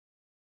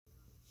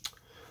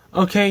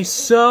Okay,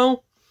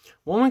 so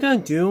what I'm gonna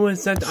do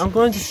is that I'm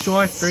going to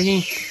destroy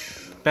 3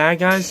 bad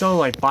guys though,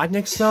 like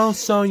botniks though.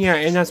 So yeah,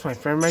 and that's my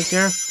friend right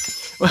there.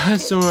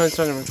 As soon as I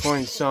started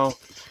recording, so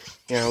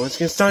yeah, let's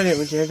get started.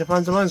 With your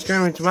headphones on,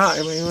 screaming about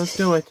everybody, let's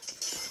do it.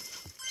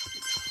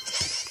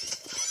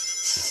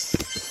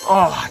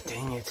 Oh,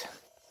 dang it.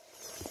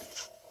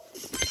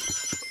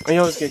 I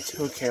always get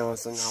too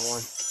careless on that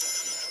one.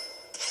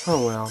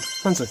 Oh well,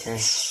 that's okay.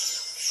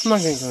 I'm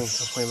not going to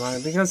complain about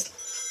it because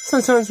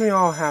sometimes we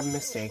all have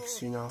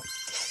mistakes, you know.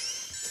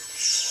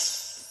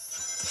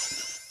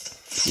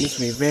 You need to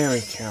be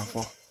very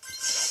careful.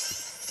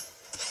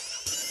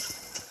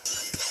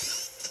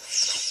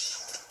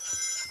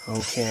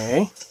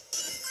 Okay.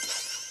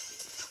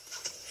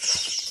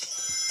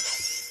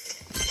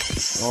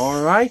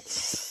 Alright.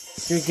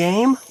 Good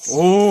game.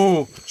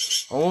 Oh,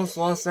 almost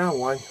lost that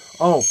one.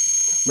 Oh,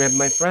 we have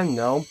my friend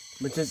though,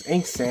 which is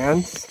Ink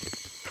Sands,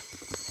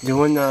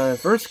 doing the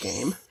first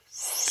game.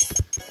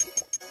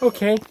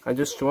 Okay, I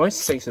destroyed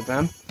 6 of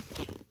them.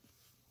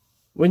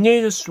 We need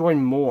to destroy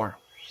more.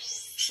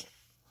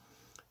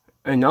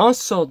 And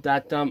also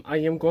that I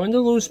am going to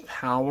lose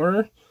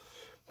power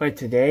by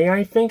today,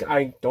 I think.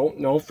 I don't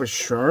know for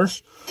sure.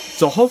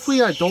 So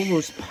hopefully I don't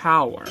lose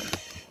power.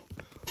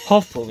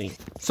 Hopefully.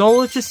 So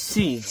let's just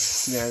see.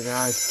 Yeah,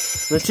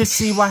 guys. Let's just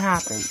see what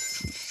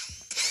happens.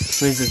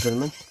 Ladies and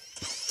gentlemen.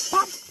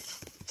 Pop.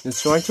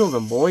 Destroy 2 of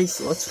them, boys.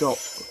 Let's go.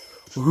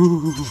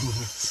 Ooh.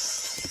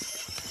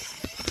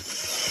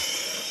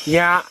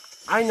 Yeah,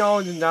 I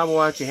know that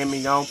will actually hit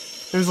me though.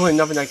 There's really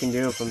nothing I can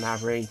do from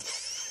that rate.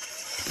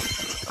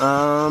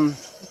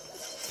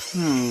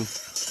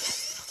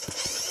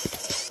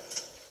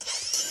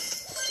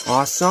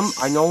 Awesome.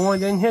 I know I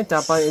didn't hit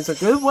that, but it's a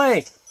good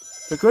way.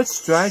 It's a good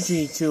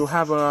strategy to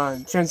have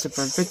a chance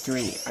for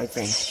victory, I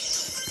think.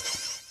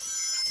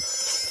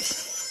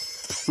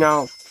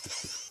 Now,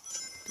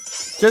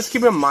 just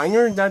keep in mind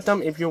that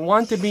if you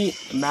want to be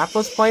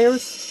mapless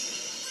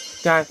players,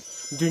 that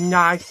do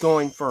not go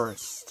in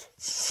first.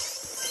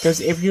 Because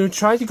if you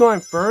try to go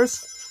in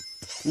first,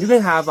 you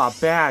can have a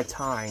bad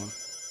time.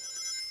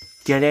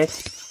 Get it?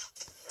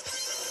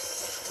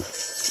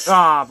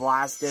 Ah,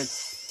 blasted.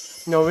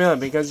 No, really,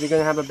 because you're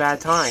gonna have a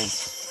bad time.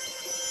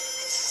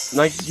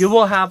 Like, you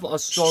will have a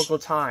struggle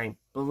time.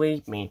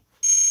 Believe me.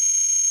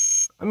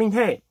 I mean,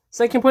 hey,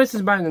 2nd place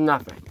is better than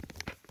nothing.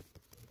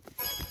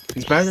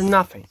 It's better than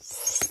nothing.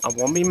 I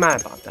won't be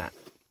mad about that.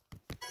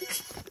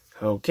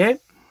 Okay.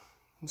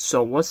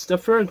 So, what's the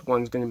 3rd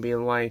one's gonna be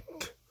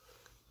like?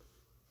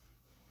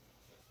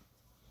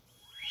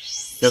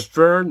 The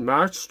 3rd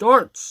match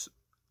starts.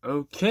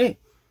 Okay.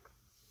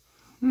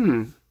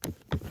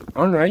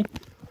 Alright.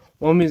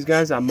 One of these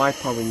guys I might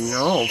probably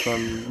know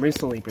from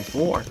recently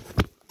before.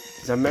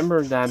 Because I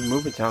remember that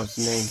Movie Town's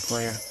name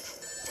player.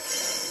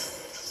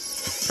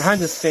 I had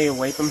to stay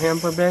away from him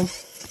for a bit.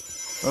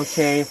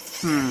 Okay,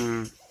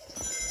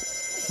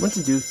 what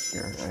to do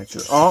here,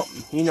 actually? Oh,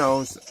 he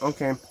knows.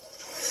 Okay.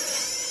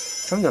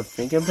 Trying to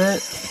think a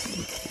bit.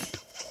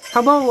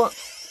 How about,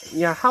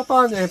 how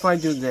about if I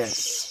do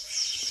this?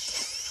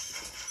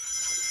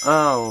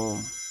 Oh,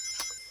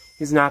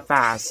 he's not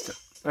fast.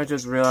 I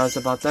just realized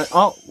about that.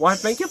 Oh, why,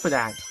 thank you for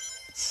that.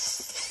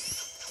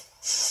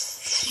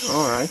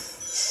 Alright.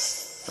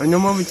 I know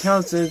Movie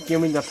Tales to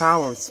give me the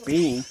power of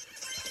speed.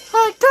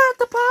 I got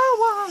the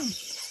power!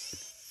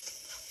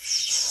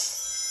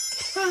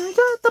 I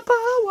got the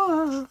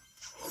power!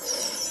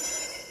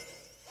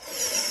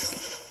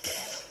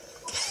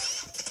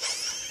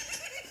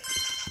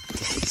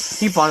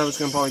 He thought I was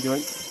gonna probably do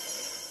it.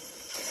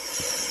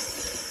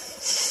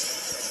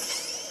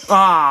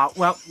 Ah,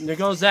 well, there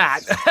goes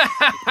that.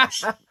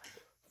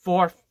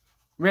 4th.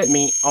 Rip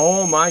me.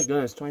 Oh my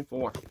goodness,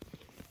 24.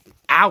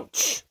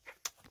 Ouch!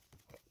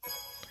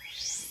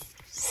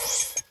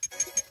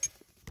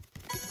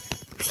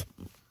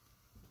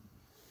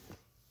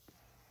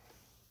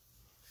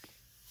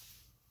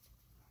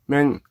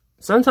 Man,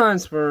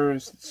 sometimes for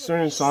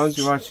certain songs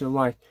you actually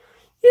like,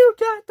 you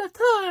got the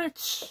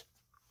touch!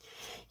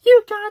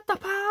 You got the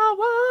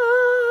power!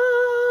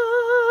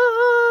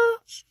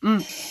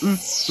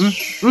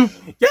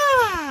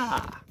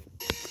 Yeah!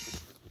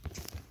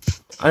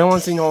 I don't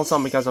want to sing the whole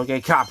song because I'll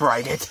get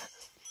copyrighted.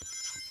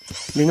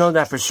 You know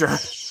that for sure.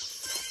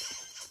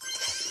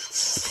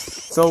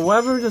 So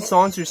whatever the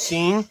songs you're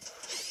singing,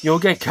 you'll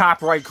get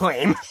copyright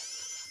claim.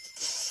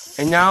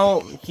 And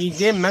now, he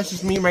did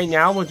message me right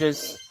now, which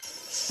is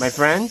my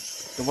friend,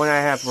 the one I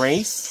have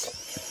raced.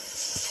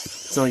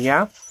 So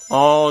yeah.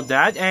 Oh,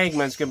 that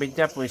Eggman's gonna be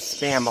definitely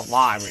spam a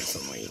lot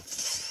recently.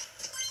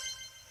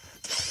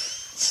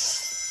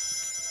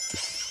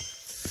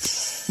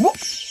 Whoop.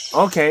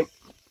 Okay.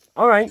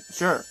 Alright,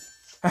 sure.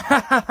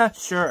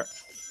 Sure.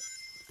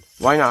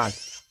 Why not?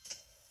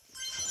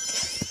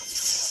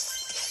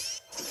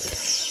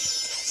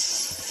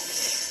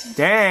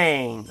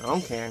 Dang.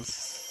 Okay.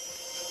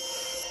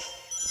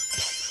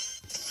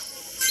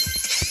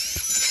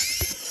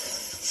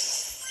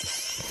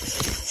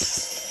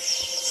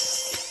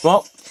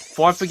 Well,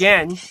 4th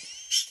again.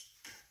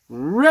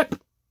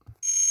 Rip.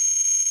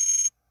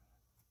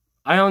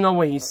 I don't know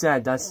what he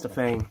said, that's the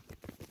thing.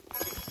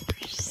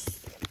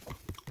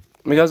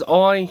 Because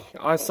all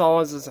I saw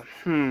was,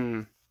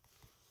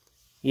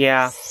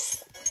 yeah.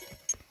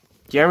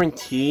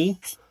 Guarantee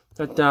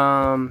that,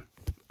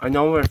 I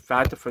know we're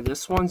factor for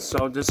this one,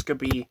 so this could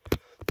be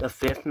the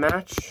 5th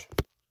match.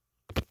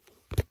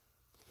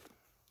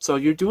 So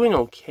you're doing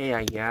okay,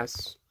 I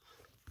guess.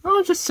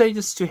 I'll just say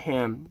this to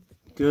him.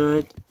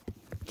 Good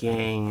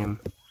game.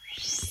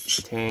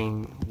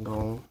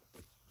 Tangle.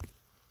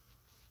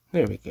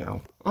 There we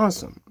go.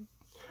 Awesome.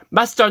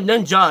 Master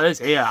Ninja is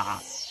here.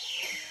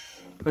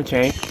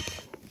 Okay.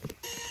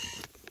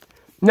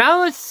 Now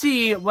let's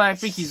see what I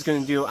think he's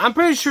gonna do. I'm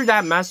pretty sure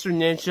that Master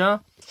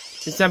Ninja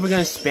is never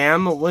gonna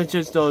spam, which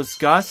is those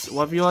gusts,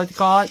 whatever you like to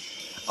call it.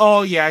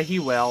 Oh yeah, he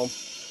will.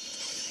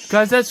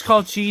 Because that's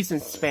called cheese and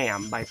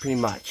spam, by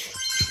pretty much.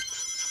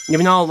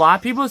 Even though a lot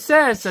of people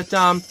says that,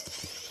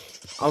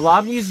 a lot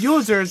of these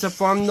users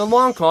from the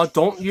long call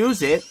don't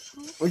use it,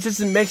 which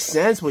doesn't make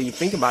sense when you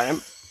think about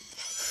it.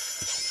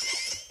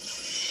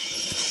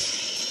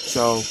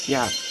 So,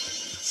 yeah.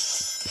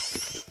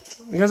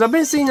 Because I've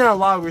been seeing that a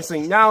lot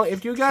recently. Now,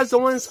 if you guys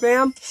don't want to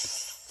spam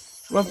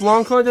with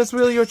long call, that's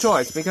really your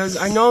choice. Because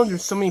I know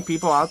there's so many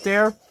people out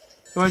there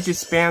who actually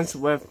spams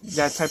with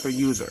that type of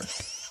user.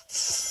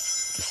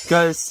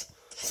 Because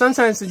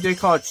sometimes they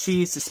call it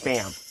cheese to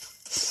spam.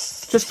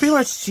 Just pretty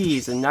much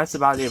cheese, and that's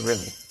about it,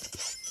 really.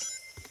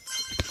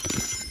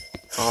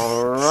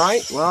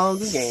 Alright, well,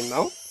 good game,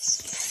 though.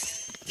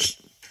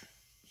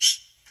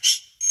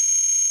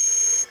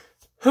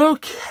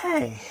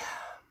 Okay.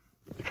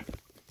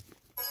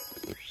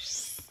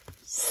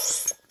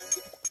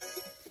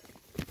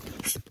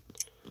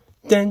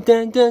 Dun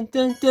dun dun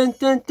dun dun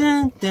dun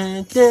dun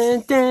dun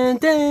dun dun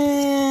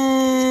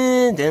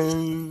dun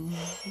dun.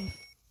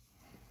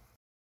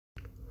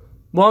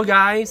 Well,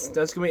 guys,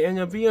 that's gonna be the end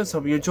of the video. So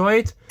hope you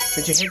enjoyed.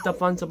 Make sure you hit the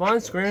thumbs up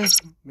on screen.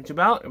 Which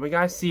about, and we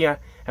guys see ya.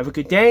 Have a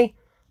good day.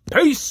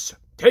 Peace.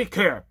 Take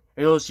care.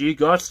 And we'll see you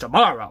guys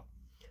tomorrow.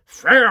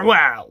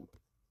 Farewell.